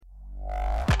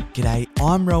G'day,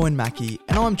 I'm Rowan Mackey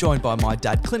and I'm joined by my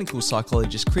dad, clinical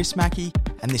psychologist Chris Mackey,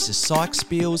 and this is Psych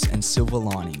Spiels and Silver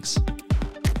Linings.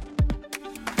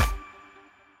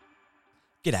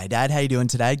 G'day Dad, how you doing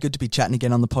today? Good to be chatting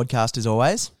again on the podcast as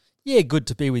always. Yeah, good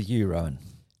to be with you, Rowan.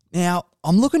 Now,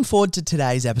 I'm looking forward to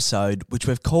today's episode, which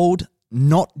we've called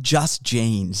Not Just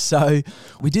Genes. So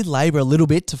we did labour a little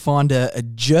bit to find a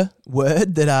J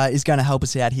word that is going to help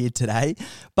us out here today.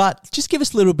 But just give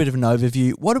us a little bit of an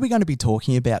overview. What are we going to be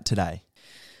talking about today?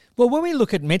 Well, when we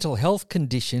look at mental health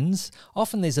conditions,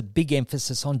 often there's a big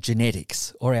emphasis on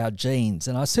genetics or our genes.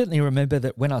 And I certainly remember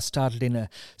that when I started in a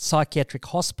psychiatric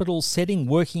hospital setting,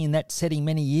 working in that setting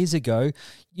many years ago,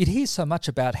 you'd hear so much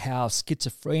about how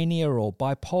schizophrenia or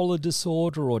bipolar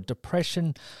disorder or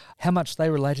depression, how much they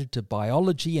related to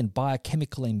biology and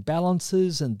biochemical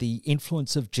imbalances and the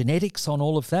influence of genetics on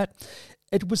all of that.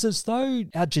 It was as though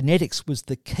our genetics was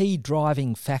the key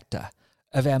driving factor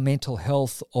of our mental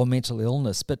health or mental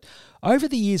illness. But over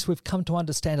the years, we've come to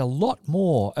understand a lot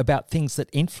more about things that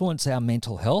influence our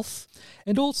mental health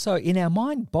and also in our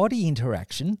mind-body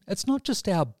interaction. It's not just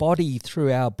our body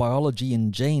through our biology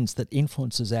and genes that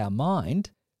influences our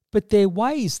mind, but there are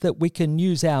ways that we can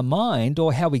use our mind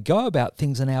or how we go about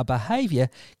things and our behaviour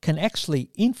can actually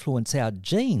influence our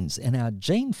genes and our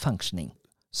gene functioning.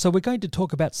 So we're going to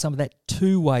talk about some of that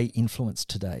two-way influence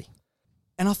today.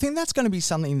 And I think that's going to be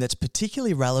something that's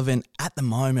particularly relevant at the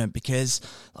moment because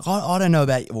I don't know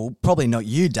about, well, probably not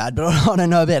you, Dad, but I don't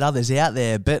know about others out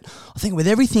there. But I think with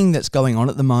everything that's going on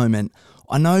at the moment,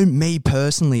 I know me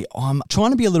personally, I'm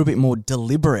trying to be a little bit more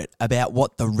deliberate about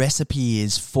what the recipe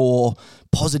is for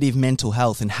positive mental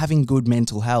health and having good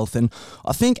mental health. And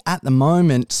I think at the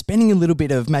moment, spending a little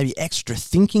bit of maybe extra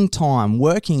thinking time,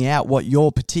 working out what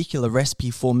your particular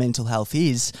recipe for mental health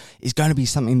is going to be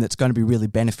something that's going to be really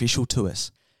beneficial to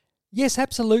us. Yes,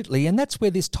 absolutely. And that's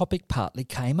where this topic partly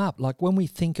came up. Like when we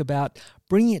think about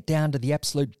bringing it down to the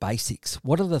absolute basics,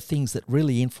 what are the things that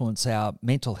really influence our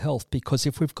mental health? Because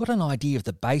if we've got an idea of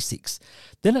the basics,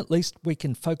 then at least we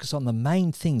can focus on the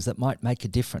main things that might make a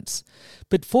difference.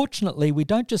 But fortunately, we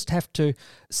don't just have to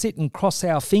sit and cross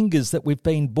our fingers that we've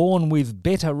been born with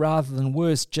better rather than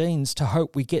worse genes to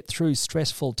hope we get through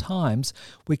stressful times.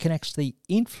 We can actually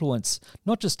influence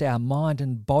not just our mind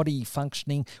and body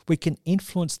functioning, we can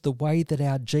influence the way that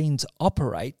our genes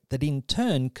operate that in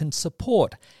turn can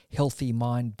support healthy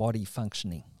mind-body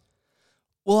functioning.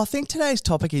 Well, I think today's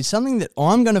topic is something that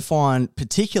I'm going to find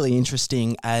particularly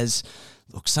interesting as,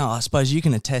 look, so I suppose you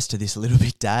can attest to this a little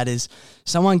bit, Dad, as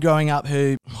someone growing up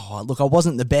who, I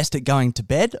wasn't the best at going to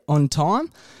bed on time.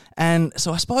 And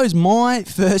so I suppose my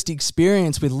first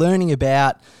experience with learning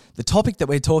about the topic that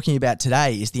we're talking about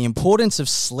today is the importance of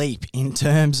sleep in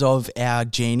terms of our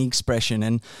gene expression.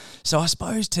 And so I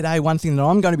suppose today one thing that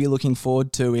I'm going to be looking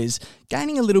forward to is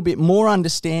gaining a little bit more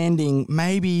understanding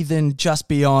maybe than just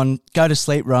beyond go to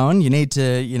sleep, Rowan. You need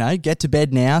to, get to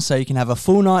bed now so you can have a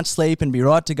full night's sleep and be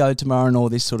right to go tomorrow and all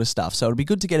this sort of stuff. So it'll be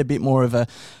good to get a bit more of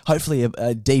hopefully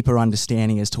a deeper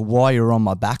understanding as to why you're on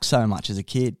my back so much as a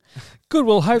kid. Good.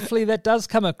 Well, hopefully that does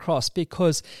come across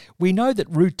because we know that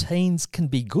routines can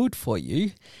be good for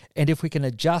you. And if we can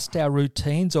adjust our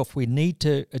routines or if we need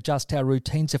to adjust our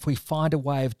routines, if we find a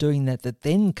way of doing that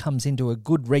then comes into a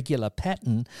good regular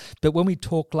pattern. But when we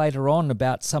talk later on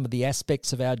about some of the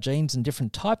aspects of our genes and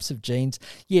different types of genes,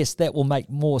 yes, that will make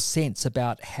more sense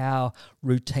about how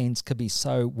routines can be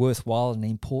so worthwhile and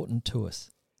important to us.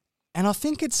 And I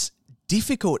think it's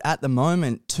difficult at the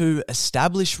moment to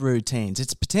establish routines.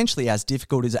 It's potentially as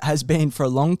difficult as it has been for a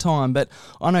long time, but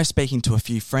I know speaking to a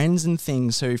few friends and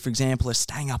things who, for example, are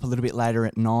staying up a little bit later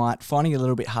at night, finding it a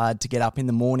little bit hard to get up in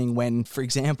the morning when, for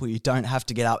example, you don't have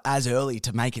to get up as early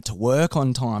to make it to work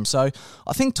on time. So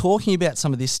I think talking about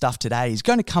some of this stuff today is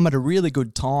going to come at a really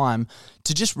good time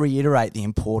to just reiterate the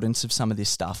importance of some of this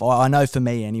stuff. I know for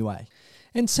me anyway.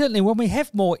 And certainly when we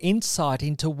have more insight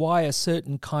into why a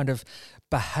certain kind of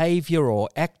behaviour or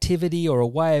activity or a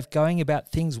way of going about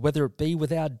things, whether it be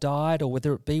with our diet or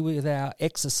whether it be with our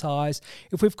exercise,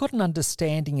 if we've got an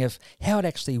understanding of how it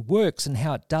actually works and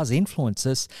how it does influence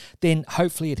us, then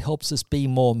hopefully it helps us be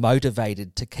more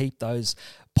motivated to keep those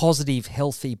positive,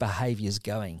 healthy behaviours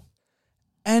going.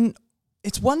 And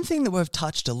it's one thing that we've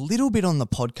touched a little bit on the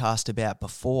podcast about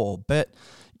before, but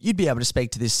you'd be able to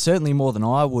speak to this certainly more than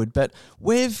I would, but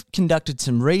we've conducted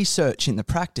some research in the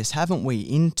practice, haven't we,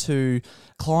 into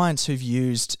clients who've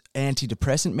used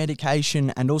antidepressant medication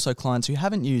and also clients who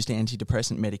haven't used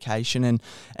antidepressant medication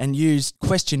and used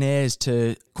questionnaires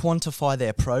to quantify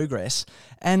their progress.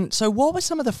 And so what were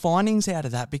some of the findings out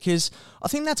of that? Because I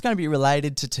think that's going to be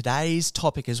related to today's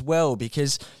topic as well,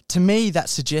 because to me that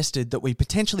suggested that we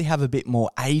potentially have a bit more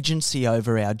agency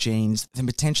over our genes than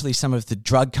potentially some of the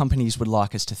drug companies would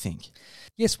like us to think.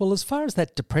 Yes, well, as far as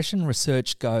that depression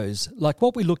research goes, like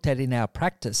what we looked at in our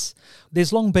practice,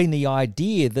 there's long been the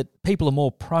idea that people are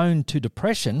more prone to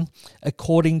depression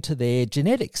according to their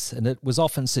genetics. And it was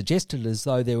often suggested as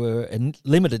though there were a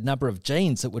limited number of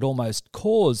genes that would almost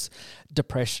cause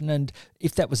depression. And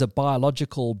if that was a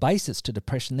biological basis to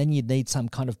depression, then you'd need some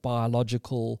kind of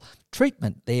biological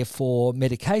treatment, therefore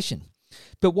medication.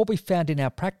 But what we found in our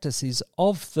practice is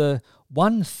of the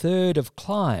 1/3 of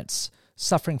clients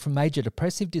suffering from major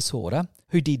depressive disorder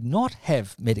who did not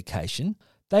have medication,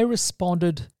 they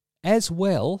responded as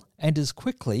well and as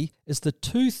quickly as the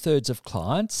 2/3 of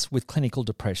clients with clinical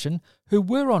depression who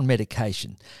were on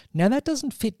medication. Now, that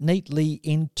doesn't fit neatly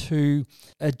into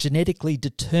a genetically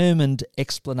determined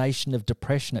explanation of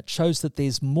depression. It shows that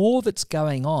there's more that's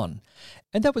going on.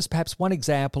 And that was perhaps one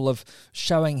example of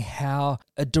showing how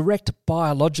a direct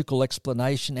biological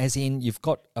explanation, as in you've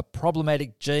got a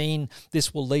problematic gene,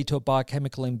 this will lead to a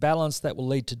biochemical imbalance, that will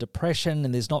lead to depression,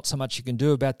 and there's not so much you can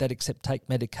do about that except take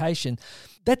medication.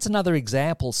 That's another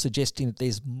example suggesting that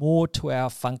there's more to our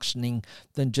functioning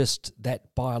than just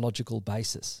that biological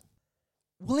basis.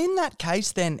 Well, in that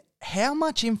case then, how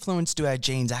much influence do our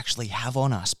genes actually have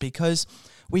on us? Because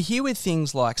we hear with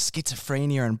things like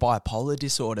schizophrenia and bipolar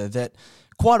disorder that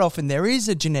quite often there is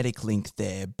a genetic link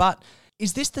there. But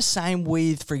is this the same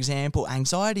with, for example,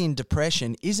 anxiety and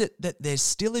depression? Is it that there's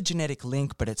still a genetic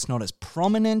link but it's not as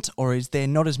prominent, or is there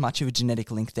not as much of a genetic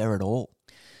link there at all?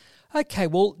 Okay,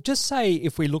 well, just say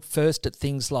if we look first at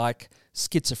things like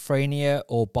schizophrenia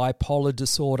or bipolar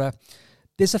disorder,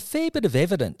 there's a fair bit of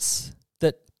evidence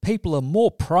that people are more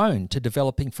prone to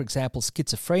developing, for example,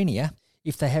 schizophrenia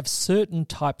if they have certain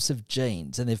types of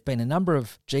genes. And there have been a number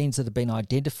of genes that have been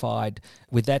identified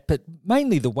with that, but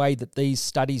mainly the way that these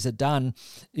studies are done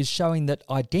is showing that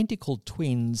identical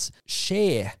twins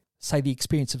share, say, the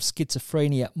experience of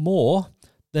schizophrenia more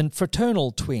than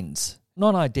fraternal twins.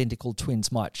 Non-identical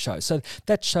twins might show. So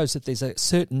that shows that there's a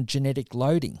certain genetic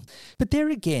loading. But there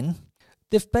again,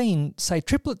 there've been, say,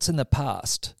 triplets in the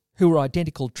past who were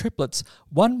identical triplets.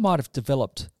 One might have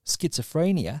developed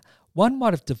schizophrenia, one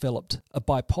might have developed a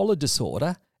bipolar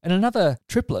disorder, and another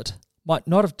triplet might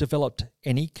not have developed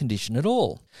any condition at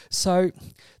all. So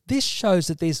this shows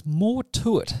that there's more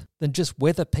to it than just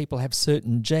whether people have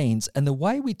certain genes. And the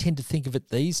way we tend to think of it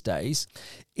these days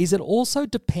is it also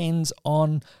depends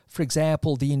on, for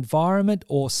example, the environment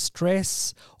or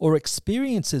stress or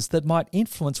experiences that might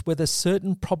influence whether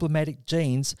certain problematic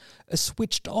genes are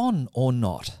switched on or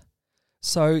not.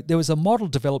 So there was a model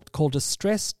developed called a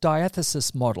stress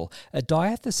diathesis model. A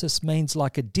diathesis means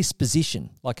like a disposition,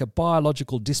 like a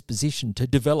biological disposition to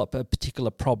develop a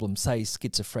particular problem, say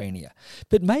schizophrenia.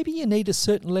 But maybe you need a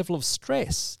certain level of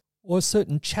stress or a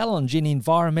certain challenge in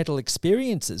environmental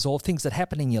experiences or things that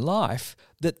happen in your life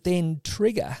that then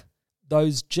trigger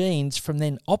those genes from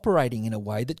then operating in a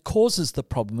way that causes the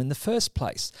problem in the first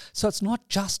place. So it's not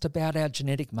just about our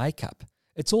genetic makeup.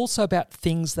 It's also about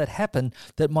things that happen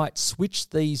that might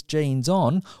switch these genes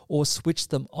on or switch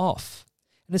them off.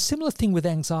 And a similar thing with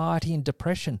anxiety and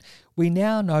depression. We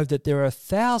now know that there are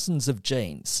thousands of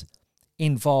genes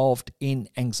involved in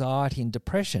anxiety and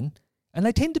depression, and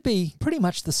they tend to be pretty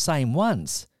much the same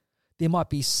ones. There might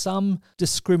be some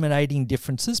discriminating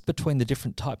differences between the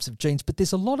different types of genes, but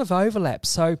there's a lot of overlap.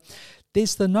 So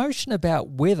there's the notion about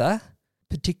whether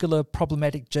particular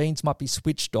problematic genes might be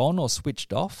switched on or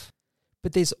switched off.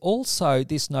 But there's also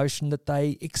this notion that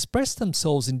they express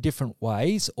themselves in different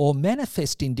ways or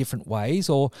manifest in different ways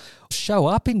or show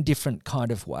up in different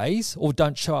kind of ways or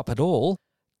don't show up at all,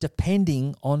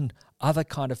 depending on other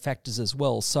kind of factors as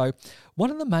well. So one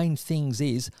of the main things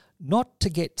is not to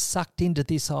get sucked into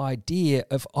this idea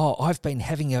of, oh, I've been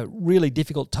having a really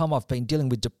difficult time, I've been dealing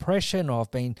with depression, or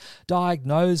I've been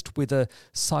diagnosed with a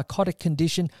psychotic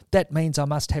condition. That means I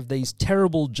must have these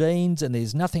terrible genes and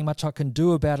there's nothing much I can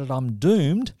do about it, I'm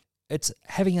doomed. It's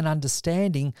having an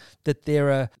understanding that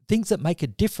there are things that make a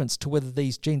difference to whether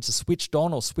these genes are switched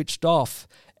on or switched off,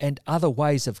 and other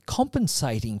ways of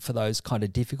compensating for those kind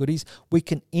of difficulties. We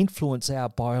can influence our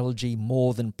biology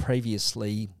more than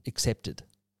previously accepted.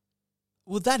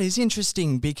 Well, that is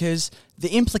interesting because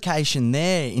the implication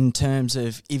there in terms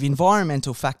of if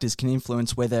environmental factors can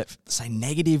influence whether, say,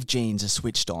 negative genes are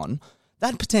switched on,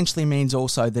 that potentially means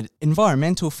also that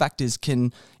environmental factors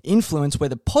can influence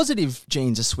whether positive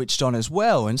genes are switched on as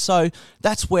well. And so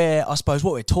that's where I suppose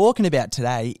what we're talking about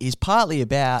today is partly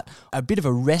about a bit of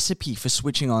a recipe for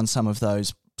switching on some of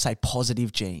those, say,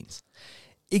 positive genes.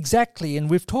 Exactly, and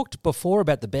we've talked before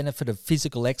about the benefit of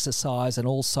physical exercise and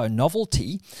also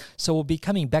novelty, so we'll be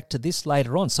coming back to this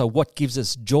later on. So what gives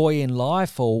us joy in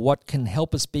life, or what can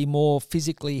help us be more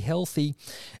physically healthy?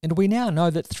 And we now know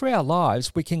that through our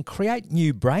lives we can create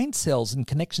new brain cells and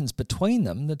connections between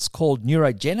them. That's called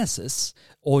neurogenesis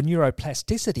or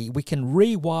neuroplasticity. We can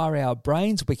rewire our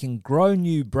brains, we can grow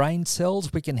new brain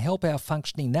cells, we can help our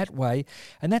functioning that way,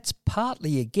 and that's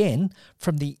partly again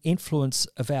from the influence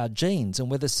of our genes and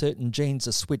whether certain genes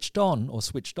are switched on or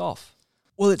switched off.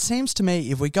 Well, it seems to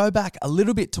me, if we go back a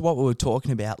little bit to what we were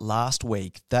talking about last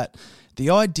week, that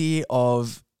the idea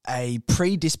of a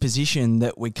predisposition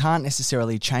that we can't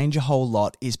necessarily change a whole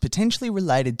lot is potentially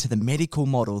related to the medical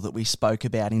model that we spoke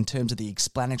about in terms of the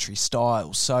explanatory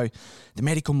styles. So the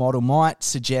medical model might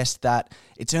suggest that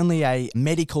it's only a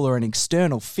medical or an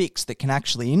external fix that can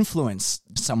actually influence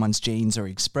someone's genes or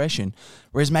expression,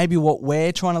 whereas maybe what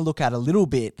we're trying to look at a little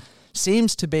bit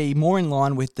seems to be more in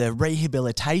line with the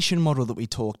rehabilitation model that we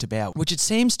talked about, which it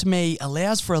seems to me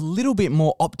allows for a little bit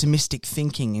more optimistic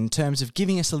thinking in terms of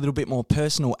giving us a little bit more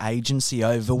personal agency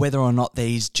over whether or not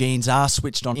these genes are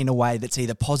switched on in a way that's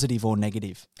either positive or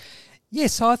negative.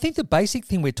 Yes, so I think the basic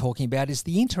thing we're talking about is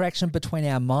the interaction between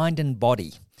our mind and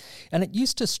body. And it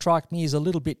used to strike me as a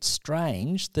little bit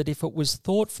strange that if it was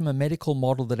thought from a medical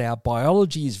model that our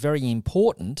biology is very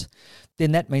important,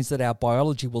 then that means that our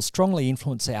biology will strongly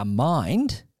influence our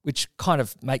mind, which kind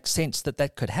of makes sense that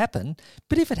that could happen.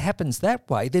 But if it happens that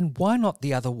way, then why not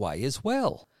the other way as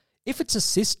well? If it's a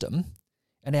system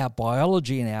and our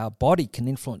biology and our body can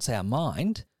influence our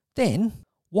mind, then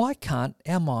why can't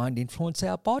our mind influence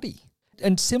our body?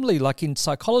 And similarly, like in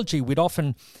psychology, we'd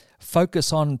often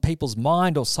focus on people's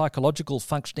mind or psychological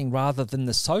functioning rather than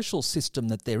the social system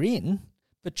that they're in.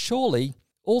 But surely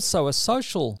also a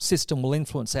social system will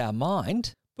influence our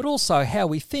mind, but also how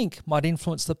we think might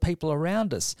influence the people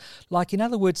around us. Like, in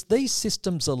other words, these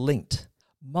systems are linked.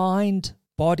 Mind,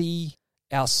 body,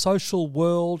 our social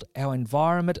world, our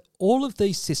environment, all of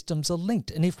these systems are linked.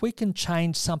 And if we can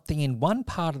change something in one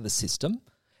part of the system,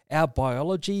 our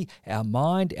biology, our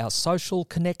mind, our social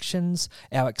connections,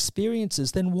 our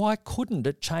experiences, then why couldn't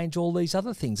it change all these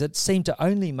other things? It seemed to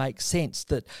only make sense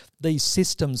that these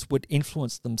systems would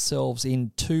influence themselves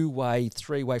in two-way,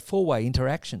 three-way, four-way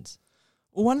interactions.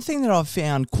 Well, one thing that I've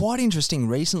found quite interesting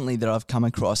recently that I've come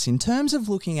across in terms of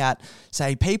looking at,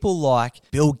 say, people like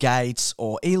Bill Gates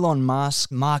or Elon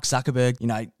Musk, Mark Zuckerberg,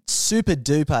 super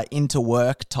duper into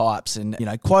work types and,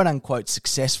 quote unquote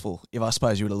successful, if I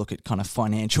suppose you were to look at kind of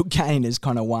financial gain as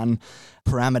kind of one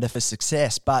parameter for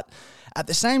success. But at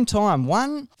the same time,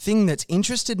 one thing that's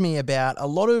interested me about a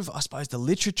lot of, I suppose, the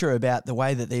literature about the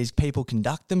way that these people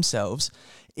conduct themselves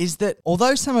is that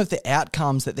although some of the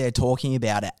outcomes that they're talking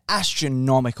about are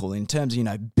astronomical in terms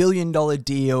of, billion-dollar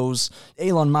deals,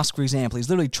 Elon Musk, for example, is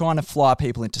literally trying to fly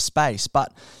people into space.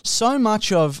 But so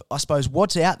much of, I suppose,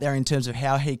 what's out there in terms of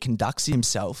how he conducts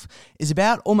himself is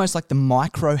about almost like the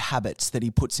micro habits that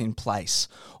he puts in place,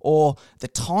 or the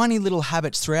tiny little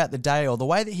habits throughout the day, or the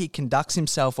way that he conducts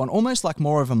himself on almost like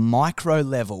more of a micro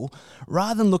level,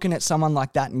 rather than looking at someone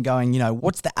like that and going,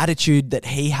 what's the attitude that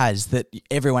he has that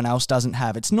everyone else doesn't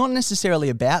have? It's not necessarily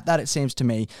about that, it seems to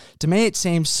me. To me, it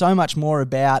seems so much more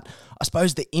about, I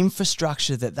suppose, the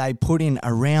infrastructure that they put in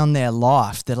around their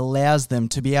life that allows them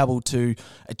to be able to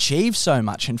achieve so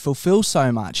much and fulfill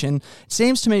so much. And it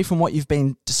seems to me from what you've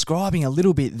been describing a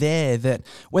little bit there that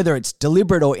whether it's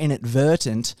deliberate or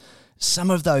inadvertent, some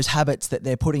of those habits that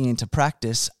they're putting into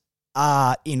practice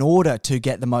are in order to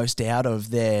get the most out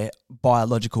of their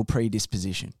biological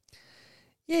predisposition.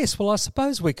 Yes, well, I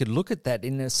suppose we could look at that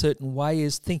in a certain way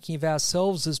as thinking of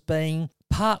ourselves as being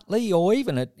partly or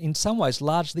even in some ways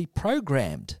largely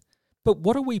programmed. But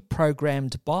what are we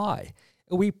programmed by?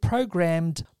 Are we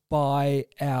programmed by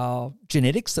our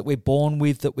genetics that we're born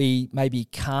with that we maybe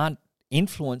can't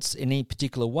influence in any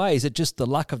particular way? Is it just the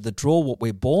luck of the draw, what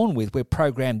we're born with? We're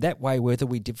programmed that way, whether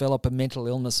we develop a mental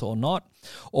illness or not,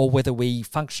 or whether we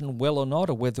function well or not,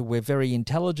 or whether we're very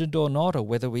intelligent or not, or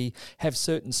whether we have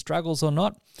certain struggles or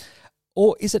not?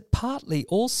 Or is it partly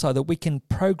also that we can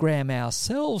program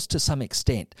ourselves to some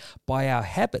extent by our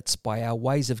habits, by our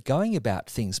ways of going about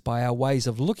things, by our ways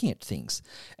of looking at things?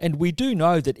 And we do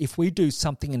know that if we do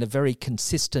something in a very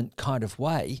consistent kind of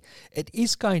way, it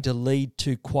is going to lead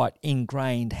to quite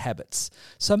ingrained habits.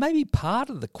 So maybe part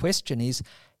of the question is,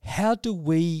 how do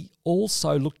we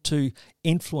also look to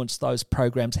influence those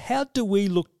programs? How do we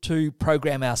look to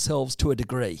program ourselves to a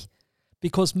degree?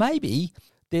 Because maybe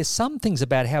there's some things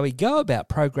about how we go about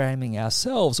programming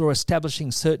ourselves or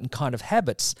establishing certain kind of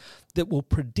habits that will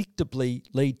predictably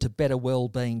lead to better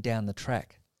well-being down the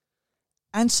track.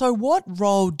 And so what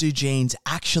role do genes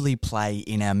actually play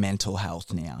in our mental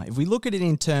health now? If we look at it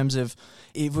in terms of,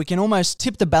 if we can almost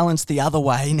tip the balance the other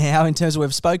way now, in terms of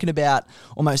we've spoken about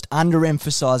almost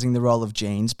underemphasizing the role of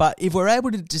genes, but if we're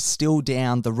able to distill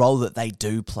down the role that they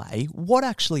do play, what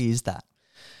actually is that?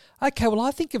 Okay, well,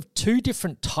 I think of two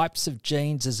different types of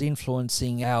genes as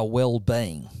influencing our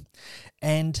well-being.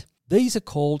 And these are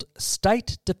called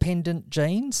state-dependent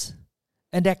genes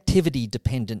and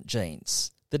activity-dependent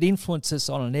genes that influence us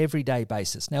on an everyday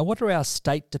basis. Now, what are our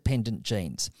state-dependent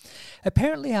genes?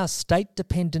 Apparently, our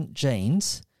state-dependent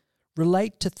genes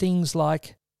relate to things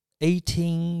like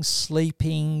eating,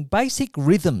 sleeping, basic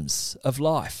rhythms of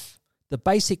life, the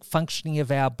basic functioning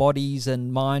of our bodies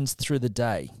and minds through the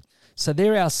day. So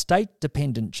they're our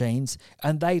state-dependent genes,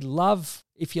 and they love,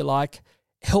 if you like,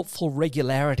 helpful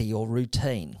regularity or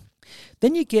routine.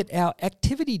 Then you get our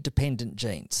activity-dependent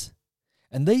genes.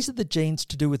 And these are the genes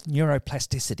to do with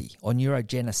neuroplasticity or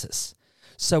neurogenesis.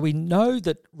 So we know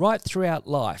that right throughout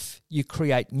life, you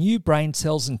create new brain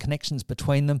cells and connections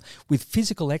between them with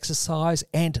physical exercise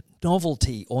and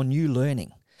novelty or new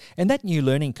learning. And that new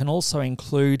learning can also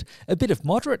include a bit of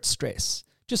moderate stress.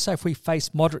 Just so if we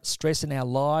face moderate stress in our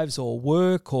lives or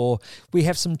work, or we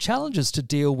have some challenges to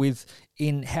deal with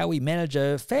in how we manage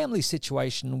a family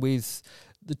situation with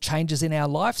the changes in our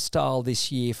lifestyle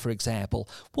this year, for example,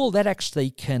 well, that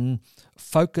actually can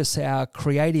focus our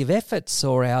creative efforts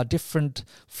or our different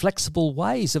flexible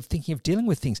ways of thinking of dealing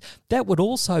with things. That would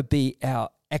also be our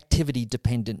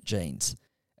activity-dependent genes.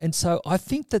 And so I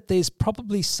think that there's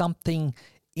probably something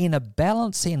in a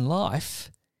balance in life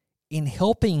in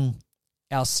helping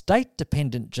our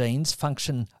state-dependent genes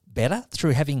function better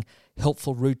through having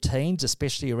helpful routines,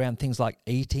 especially around things like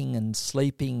eating and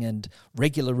sleeping and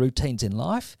regular routines in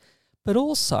life. But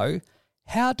also,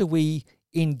 how do we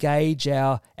engage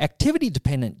our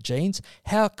activity-dependent genes?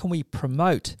 How can we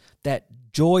promote that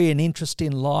joy and interest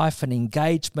in life and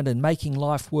engagement and making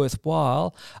life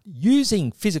worthwhile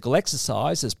using physical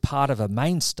exercise as part of a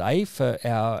mainstay for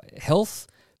our health?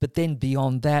 But then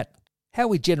beyond that, how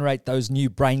we generate those new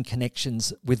brain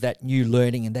connections with that new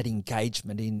learning and that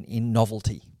engagement in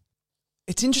novelty.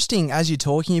 It's interesting as you're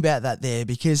talking about that there,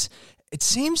 because it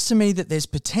seems to me that there's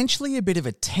potentially a bit of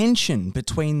a tension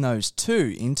between those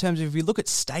two in terms of, if you look at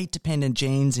state-dependent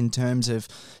genes in terms of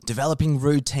developing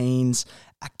routines,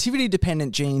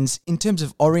 activity-dependent genes in terms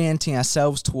of orienting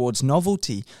ourselves towards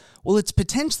novelty. Well, it's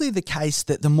potentially the case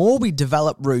that the more we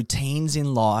develop routines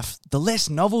in life, the less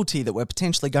novelty that we're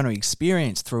potentially going to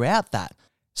experience throughout that.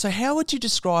 So how would you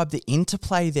describe the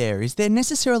interplay there? Is there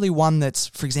necessarily one that's,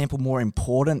 for example, more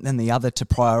important than the other to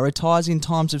prioritise in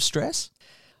times of stress?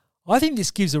 I think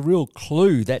this gives a real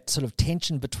clue, that sort of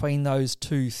tension between those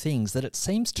two things, that it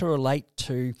seems to relate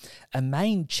to a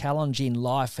main challenge in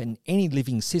life and any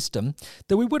living system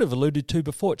that we would have alluded to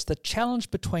before. It's the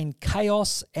challenge between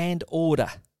chaos and order.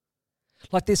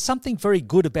 Like, there's something very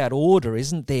good about order,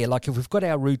 isn't there? Like, if we've got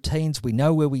our routines, we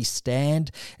know where we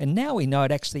stand, and now we know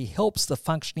it actually helps the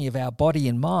functioning of our body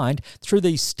and mind through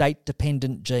these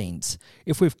state-dependent genes.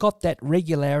 If we've got that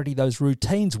regularity, those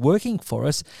routines working for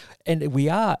us, and we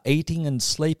are eating and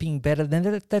sleeping better,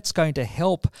 then that's going to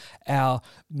help our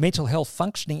mental health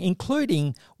functioning,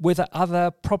 including whether other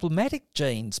problematic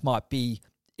genes might be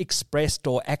expressed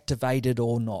or activated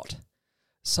or not.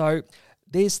 So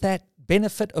there's that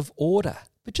benefit of order.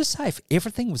 But just say, if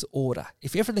everything was order,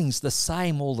 if everything's the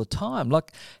same all the time,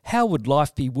 like, how would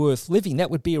life be worth living?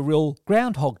 That would be a real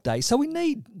Groundhog Day. So we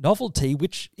need novelty,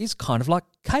 which is kind of like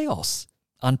chaos,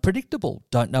 unpredictable,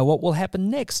 don't know what will happen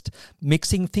next,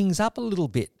 mixing things up a little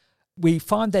bit. We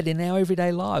find that in our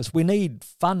everyday lives. We need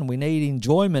fun, we need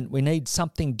enjoyment, we need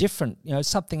something different.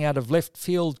 Something out of left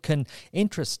field can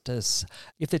interest us.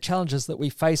 If there are challenges that we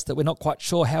face that we're not quite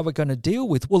sure how we're going to deal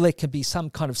with, well, there can be some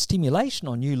kind of stimulation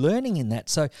or new learning in that.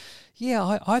 So,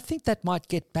 yeah, I think that might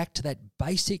get back to that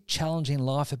basic challenge in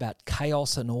life about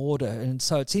chaos and order. And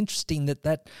so it's interesting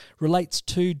that relates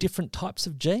to different types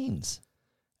of genes.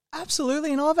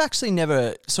 Absolutely, and I've actually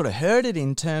never sort of heard it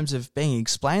in terms of being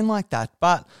explained like that,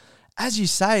 but as you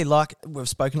say, like we've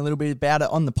spoken a little bit about it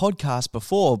on the podcast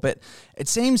before, but it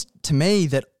seems to me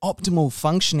that optimal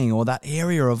functioning, or that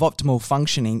area of optimal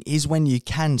functioning, is when you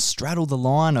can straddle the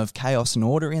line of chaos and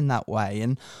order in that way.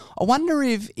 And I wonder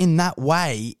if in that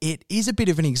way it is a bit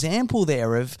of an example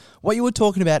there of what you were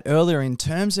talking about earlier in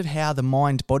terms of how the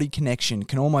mind-body connection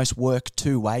can almost work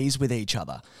two ways with each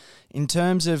other. In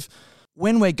terms of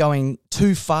when we're going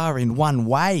too far in one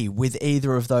way with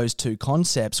either of those two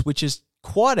concepts, which is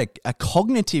quite a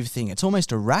cognitive thing, it's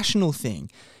almost a rational thing,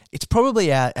 it's probably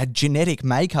a genetic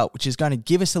makeup which is going to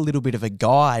give us a little bit of a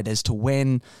guide as to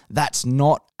when that's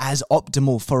not as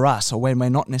optimal for us, or when we're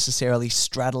not necessarily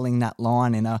straddling that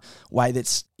line in a way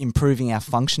that's improving our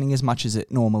functioning as much as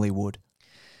it normally would.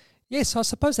 Yes, I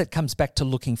suppose that comes back to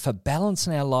looking for balance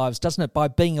in our lives, doesn't it? By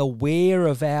being aware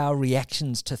of our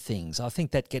reactions to things. I think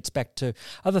that gets back to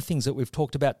other things that we've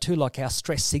talked about too, like our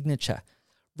stress signature.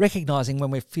 Recognising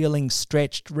when we're feeling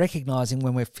stretched, recognising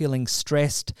when we're feeling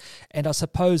stressed. And I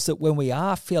suppose that when we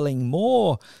are feeling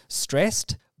more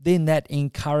stressed, then that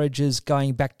encourages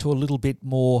going back to a little bit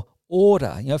more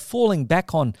order, falling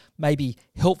back on maybe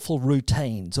helpful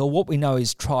routines or what we know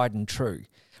is tried and true.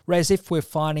 Whereas if we're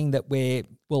finding that we're,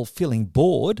 feeling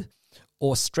bored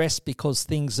or stressed because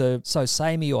things are so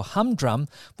samey or humdrum,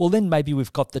 well, then maybe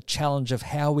we've got the challenge of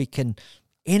how we can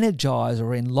energize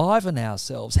or enliven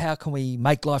ourselves. How can we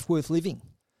make life worth living?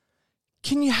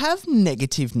 Can you have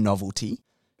negative novelty?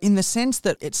 In the sense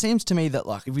that it seems to me that,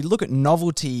 like, if we look at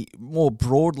novelty more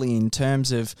broadly in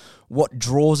terms of what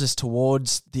draws us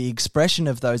towards the expression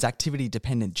of those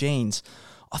activity-dependent genes,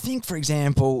 I think, for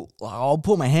example, I'll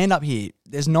put my hand up here.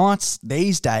 There's nights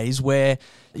these days where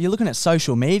you're looking at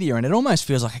social media and it almost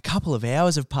feels like a couple of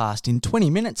hours have passed in 20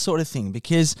 minutes sort of thing,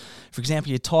 because, for example,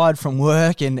 you're tired from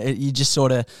work and you're just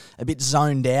sort of a bit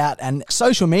zoned out. And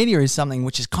social media is something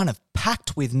which is kind of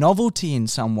packed with novelty in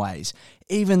some ways,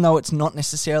 even though it's not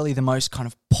necessarily the most kind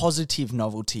of positive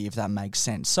novelty, if that makes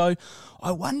sense. So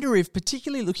I wonder if,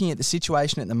 particularly looking at the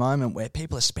situation at the moment where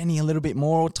people are spending a little bit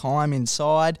more time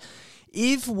inside,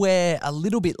 if we're a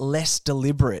little bit less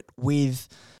deliberate with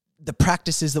the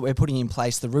practices that we're putting in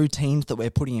place, the routines that we're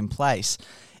putting in place,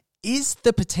 is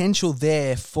the potential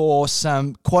there for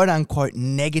some quote-unquote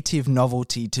negative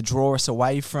novelty to draw us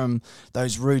away from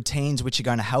those routines which are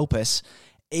going to help us,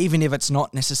 even if it's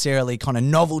not necessarily kind of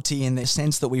novelty in the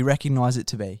sense that we recognise it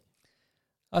to be?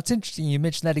 It's interesting you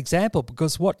mentioned that example,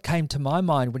 because what came to my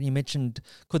mind when you mentioned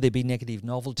could there be negative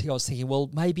novelty, I was thinking, well,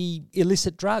 maybe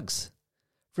illicit drugs.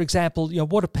 For example,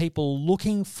 what are people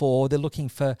looking for? They're looking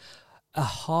for a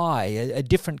high, a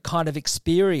different kind of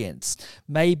experience,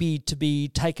 maybe to be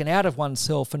taken out of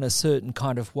oneself in a certain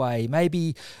kind of way.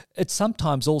 Maybe it's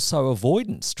sometimes also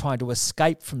avoidance, trying to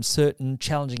escape from certain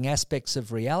challenging aspects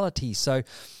of reality. So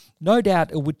no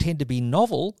doubt it would tend to be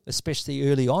novel, especially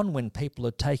early on when people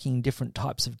are taking different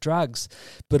types of drugs,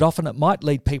 but often it might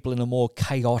lead people in a more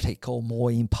chaotic or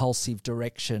more impulsive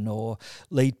direction, or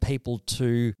lead people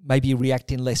to maybe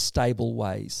react in less stable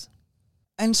ways.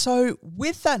 And so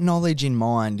with that knowledge in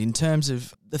mind, in terms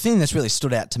of the thing that's really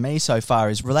stood out to me so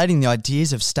far is relating the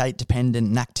ideas of state-dependent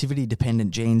and activity-dependent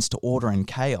genes to order and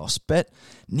chaos. But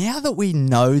now that we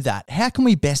know that, how can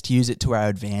we best use it to our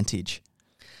advantage?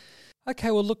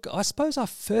 Okay, well, look, I suppose I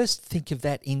first think of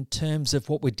that in terms of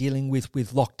what we're dealing with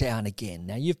lockdown again.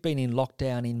 Now, you've been in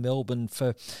lockdown in Melbourne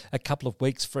for a couple of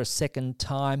weeks for a second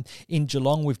time. In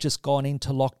Geelong, we've just gone into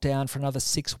lockdown for another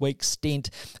 6-week stint.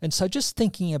 And so just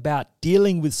thinking about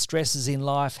dealing with stresses in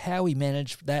life, how we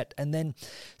manage that, and then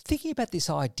thinking about this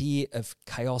idea of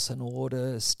chaos and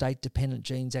order, state-dependent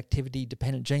genes,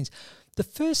 activity-dependent genes, the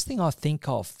first thing I think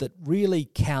of that really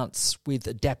counts with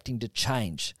adapting to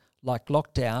change, like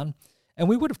lockdown, and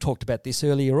we would have talked about this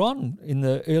earlier on in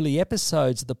the early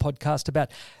episodes of the podcast about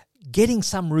getting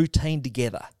some routine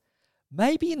together.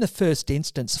 Maybe in the first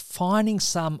instance, finding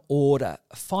some order,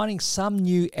 finding some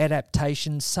new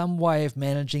adaptation, some way of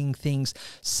managing things,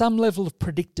 some level of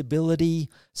predictability,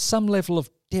 some level of,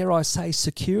 dare I say,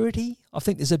 security. I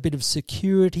think there's a bit of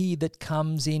security that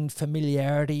comes in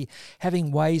familiarity,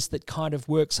 having ways that kind of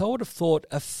work. So I would have thought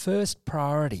a first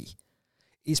priority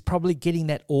is probably getting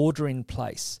that order in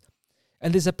place.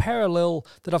 And there's a parallel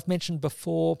that I've mentioned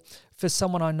before for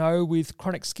someone I know with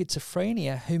chronic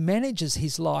schizophrenia who manages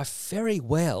his life very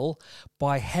well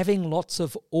by having lots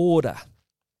of order.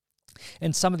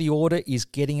 And some of the order is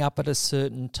getting up at a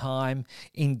certain time,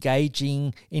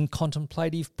 engaging in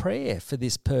contemplative prayer for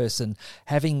this person,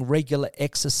 having regular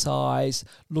exercise,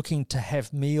 looking to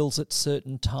have meals at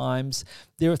certain times.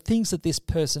 There are things that this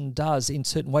person does in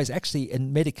certain ways. Actually,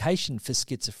 and medication for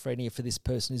schizophrenia for this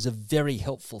person is a very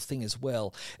helpful thing as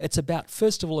well. It's about,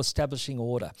 first of all, establishing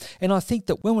order. And I think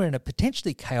that when we're in a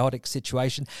potentially chaotic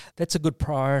situation, that's a good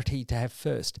priority to have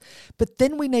first. But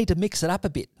then we need to mix it up a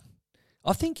bit.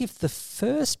 I think if the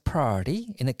first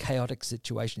priority in a chaotic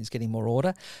situation is getting more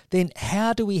order, then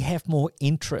how do we have more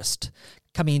interest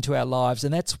coming into our lives?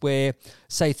 And that's where,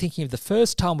 say, thinking of the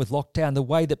first time with lockdown, the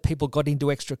way that people got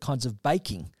into extra kinds of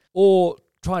baking or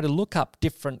trying to look up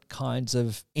different kinds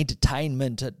of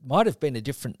entertainment. It might have been a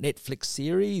different Netflix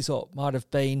series, or it might have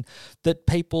been that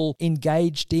people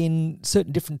engaged in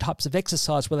certain different types of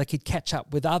exercise where they could catch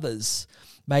up with others,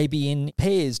 maybe in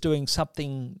pairs doing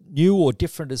something new or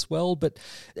different as well. But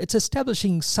it's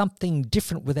establishing something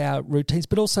different with our routines,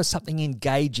 but also something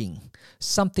engaging,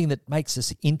 something that makes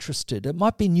us interested. It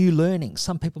might be new learning.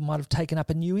 Some people might have taken up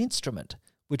a new instrument,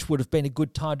 which would have been a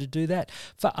good time to do that.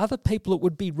 For other people, it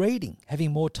would be reading,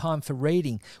 having more time for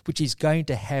reading, which is going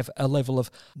to have a level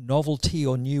of novelty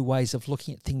or new ways of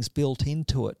looking at things built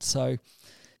into it. So,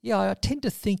 yeah, I tend to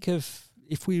think of,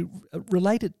 if we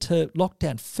relate it to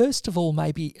lockdown, first of all,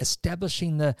 maybe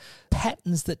establishing the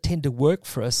patterns that tend to work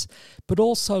for us, but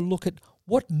also look at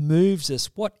what moves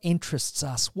us, what interests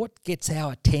us, what gets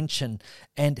our attention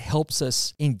and helps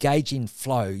us engage in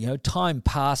flow, time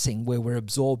passing where we're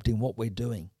absorbed in what we're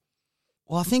doing.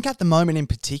 Well, I think at the moment in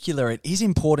particular, it is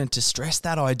important to stress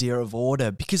that idea of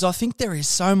order, because I think there is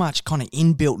so much kind of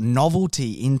inbuilt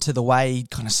novelty into the way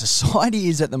kind of society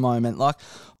is at the moment. Like,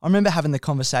 I remember having the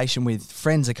conversation with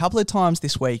friends a couple of times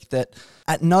this week that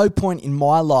at no point in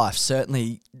my life,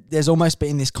 certainly, there's almost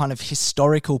been this kind of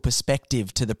historical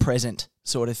perspective to the present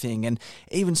sort of thing. And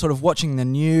even sort of watching the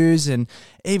news and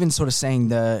even sort of seeing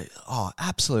the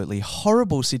absolutely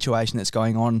horrible situation that's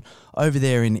going on over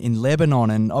there in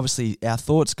Lebanon. And obviously our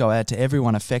thoughts go out to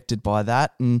everyone affected by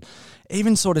that. And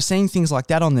even sort of seeing things like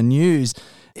that on the news,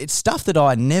 it's stuff that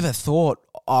I never thought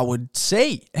I would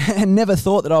see and never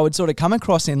thought that I would sort of come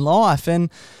across in life.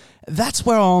 And that's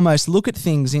where I almost look at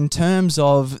things in terms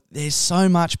of there's so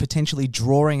much potentially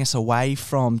drawing us away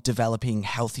from developing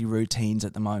healthy routines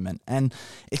at the moment. And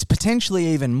it's potentially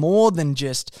even more than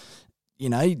just,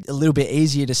 a little bit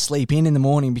easier to sleep in the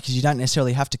morning because you don't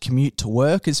necessarily have to commute to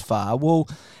work as far. Well,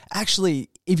 actually,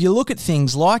 if you look at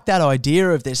things like that idea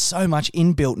of there's so much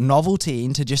inbuilt novelty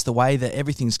into just the way that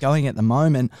everything's going at the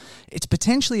moment, it's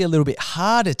potentially a little bit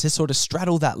harder to sort of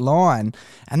straddle that line.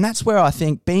 And that's where I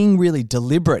think being really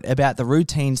deliberate about the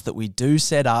routines that we do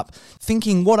set up,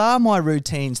 thinking what are my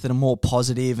routines that are more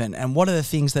positive and what are the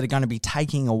things that are going to be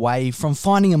taking away from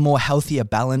finding a more healthier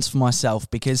balance for myself.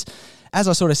 Because as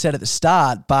I sort of said at the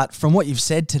start, but from what you've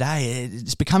said today,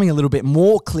 it's becoming a little bit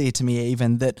more clear to me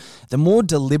even that the more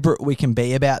deliberate we can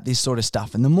be about this sort of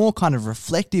stuff and the more kind of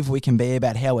reflective we can be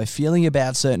about how we're feeling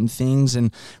about certain things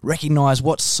and recognize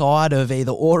what side of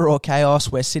either order or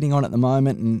chaos we're sitting on at the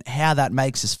moment and how that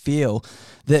makes us feel,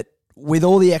 that with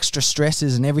all the extra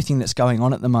stresses and everything that's going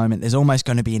on at the moment, there's almost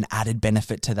going to be an added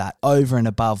benefit to that over and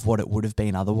above what it would have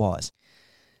been otherwise.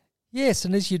 Yes,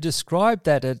 and as you described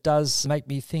that, it does make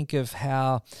me think of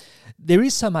how there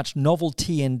is so much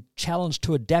novelty and challenge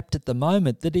to adapt at the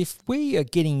moment that if we are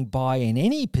getting by in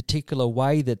any particular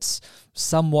way that's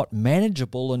somewhat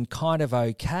manageable and kind of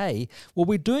okay, well,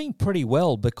 we're doing pretty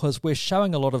well because we're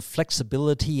showing a lot of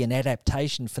flexibility and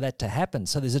adaptation for that to happen.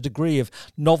 So there's a degree of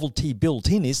novelty built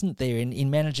in, isn't there, in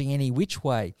managing any which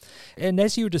way. And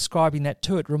as you were describing that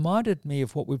too, it reminded me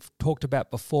of what we've talked about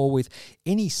before with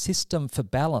any system for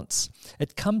balance.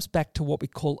 It comes back to what we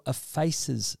call a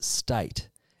FACES state.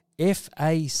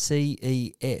 FACES.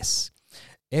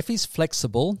 F is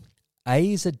flexible,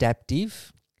 A is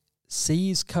adaptive, C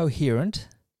is coherent,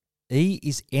 E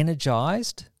is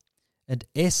energized, and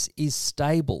S is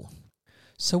stable.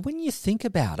 So when you think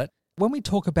about it, when we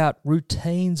talk about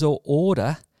routines or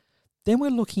order, then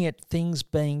we're looking at things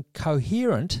being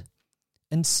coherent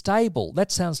and stable.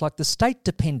 That sounds like the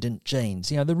state-dependent genes.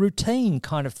 The routine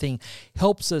kind of thing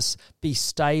helps us be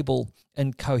stable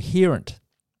and coherent.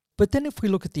 But then if we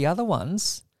look at the other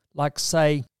ones, like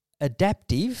say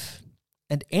adaptive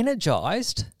and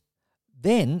energized,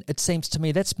 then it seems to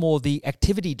me that's more the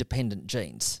activity-dependent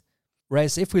genes.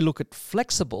 Whereas if we look at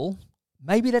flexible,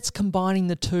 maybe that's combining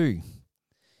the two.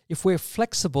 If we're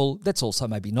flexible, that's also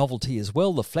maybe novelty as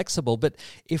well, the flexible. But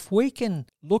if we can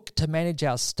look to manage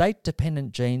our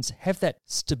state-dependent genes, have that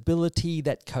stability,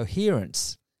 that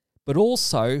coherence, But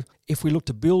also, if we look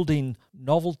to build in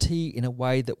novelty in a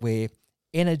way that we're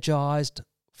energized,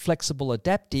 flexible,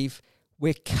 adaptive,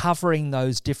 we're covering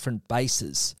those different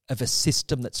bases of a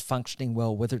system that's functioning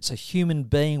well, whether it's a human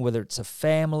being, whether it's a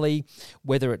family,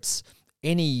 whether it's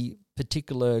any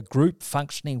particular group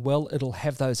functioning well, it'll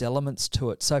have those elements to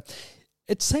it. So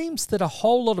it seems that a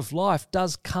whole lot of life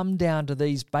does come down to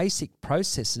these basic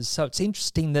processes. So it's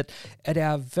interesting that at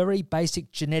our very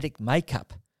basic genetic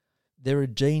makeup, there are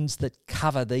genes that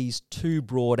cover these two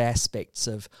broad aspects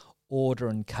of order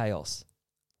and chaos.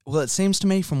 Well, it seems to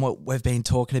me from what we've been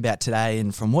talking about today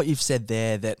and from what you've said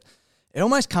there that it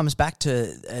almost comes back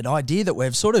to an idea that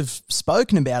we've sort of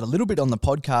spoken about a little bit on the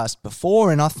podcast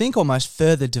before, and I think almost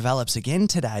further develops again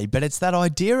today, but it's that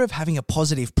idea of having a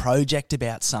positive project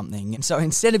about something. And so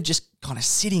instead of just kind of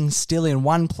sitting still in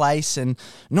one place and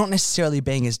not necessarily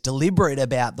being as deliberate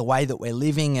about the way that we're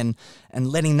living and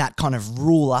letting that kind of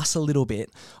rule us a little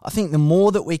bit, I think the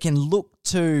more that we can look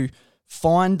to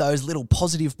find those little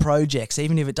positive projects,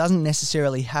 even if it doesn't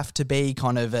necessarily have to be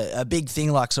kind of a big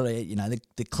thing like sort of, you know,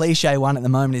 the cliche one at the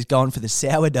moment is going for the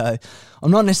sourdough.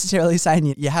 I'm not necessarily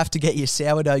saying you have to get your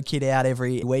sourdough kit out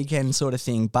every weekend sort of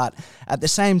thing, but at the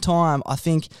same time, I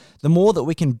think the more that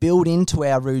we can build into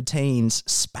our routines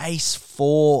space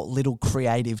for little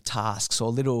creative tasks or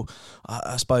little,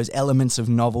 I suppose, elements of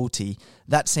novelty,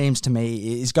 that seems to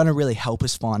me is going to really help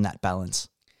us find that balance.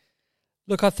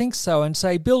 Look, I think so. And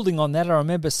say, building on that, I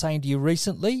remember saying to you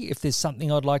recently, if there's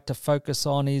something I'd like to focus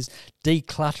on is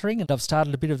decluttering, and I've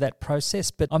started a bit of that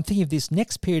process, but I'm thinking of this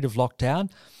next period of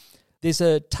lockdown. There's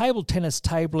a table tennis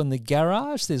table in the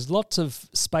garage. There's lots of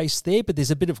space there, but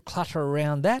there's a bit of clutter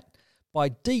around that.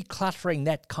 By decluttering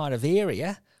that kind of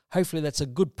area, hopefully that's a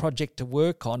good project to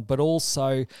work on, but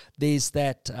also there's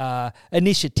that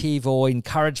initiative or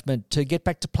encouragement to get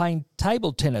back to playing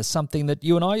table tennis, something that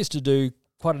you and I used to do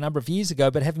quite a number of years ago,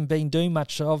 but haven't been doing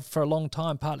much of for a long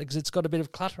time, partly because it's got a bit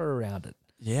of clutter around it.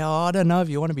 Yeah, I don't know if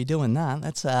you want to be doing that.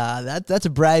 That's a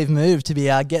brave move to be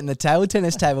getting the table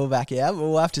tennis table back out.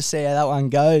 We'll have to see how that one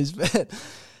goes. But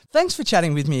thanks for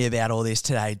chatting with me about all this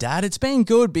today, Dad. It's been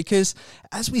good because,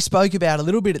 as we spoke about a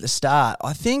little bit at the start,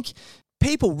 I think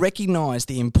people recognise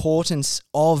the importance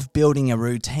of building a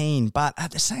routine, but at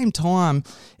the same time,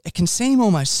 it can seem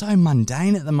almost so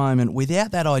mundane at the moment without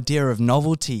that idea of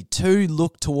novelty to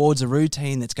look towards a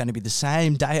routine that's going to be the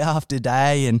same day after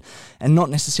day and not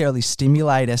necessarily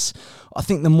stimulate us. I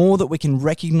think the more that we can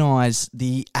recognise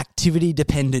the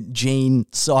activity-dependent gene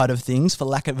side of things, for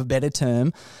lack of a better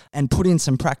term, and put in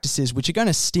some practices which are going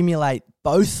to stimulate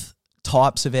both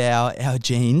types of our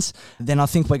genes, then I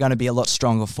think we're going to be a lot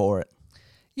stronger for it.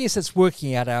 Yes, it's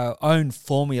working out our own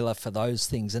formula for those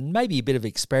things, and maybe a bit of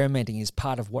experimenting is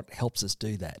part of what helps us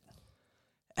do that.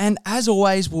 And as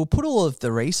always, we'll put all of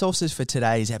the resources for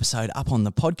today's episode up on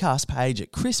the podcast page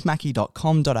at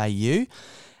chrismackey.com.au.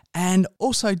 And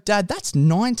also, Dad, that's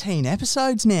 19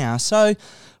 episodes now. So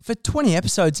for 20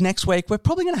 episodes next week, we're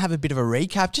probably going to have a bit of a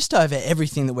recap just over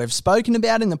everything that we've spoken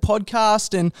about in the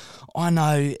podcast. And I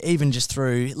know even just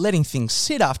through letting things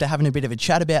sit after having a bit of a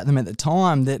chat about them at the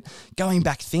time, that going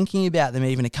back thinking about them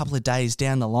even a couple of days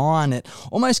down the line, it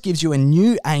almost gives you a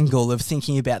new angle of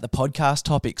thinking about the podcast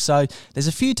topics. So there's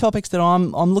a few topics that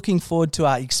I'm looking forward to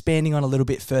expanding on a little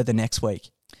bit further next week.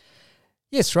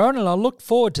 Yes, Rowan, and I look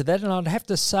forward to that. And I'd have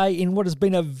to say, in what has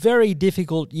been a very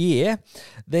difficult year,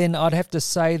 then I'd have to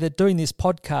say that doing this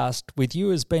podcast with you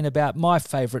has been about my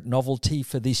favourite novelty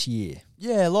for this year.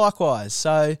 Yeah, likewise.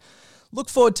 So look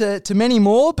forward to many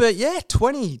more, but yeah,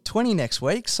 20 next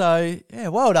week. So yeah,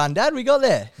 well done, Dad. We got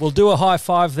there. We'll do a high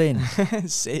five then.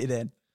 See you then.